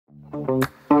So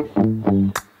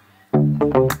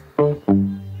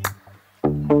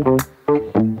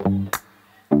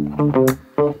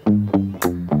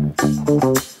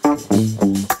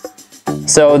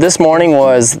this morning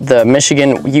was the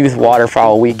Michigan Youth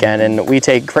Waterfowl Weekend, and we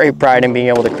take great pride in being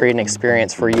able to create an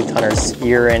experience for youth hunters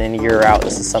year in and year out.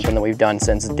 This is something that we've done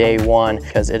since day one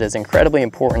because it is incredibly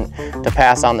important to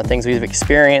pass on the things we've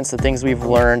experienced, the things we've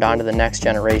learned onto the next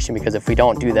generation, because if we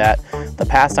don't do that, the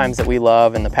pastimes that we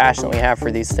love and the passion that we have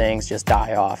for these things just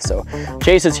die off. So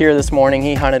Chase is here this morning.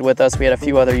 He hunted with us. We had a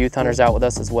few other youth hunters out with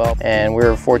us as well, and we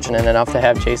were fortunate enough to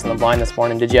have Chase in the blind this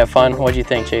morning. Did you have fun? What did you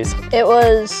think, Chase? It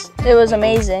was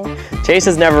amazing. Chase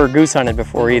has never goose hunted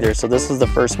before either, so this was the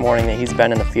first morning that he's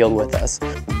been in the field with us.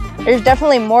 There's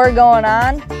definitely more going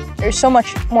on. There's so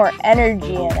much more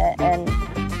energy in it, and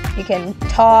you can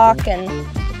talk, and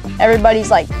everybody's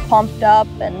like pumped up,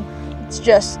 and it's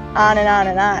just on and on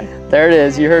and on. There it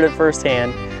is, you heard it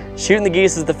firsthand. Shooting the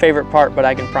geese is the favorite part, but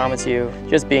I can promise you,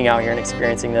 just being out here and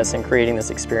experiencing this and creating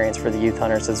this experience for the youth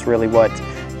hunters is really what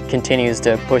continues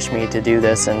to push me to do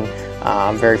this, and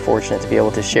I'm very fortunate to be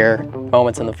able to share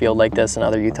moments in the field like this and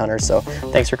other youth hunters. So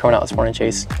thanks for coming out this morning,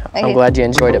 Chase. I'm glad you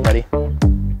enjoyed it, buddy.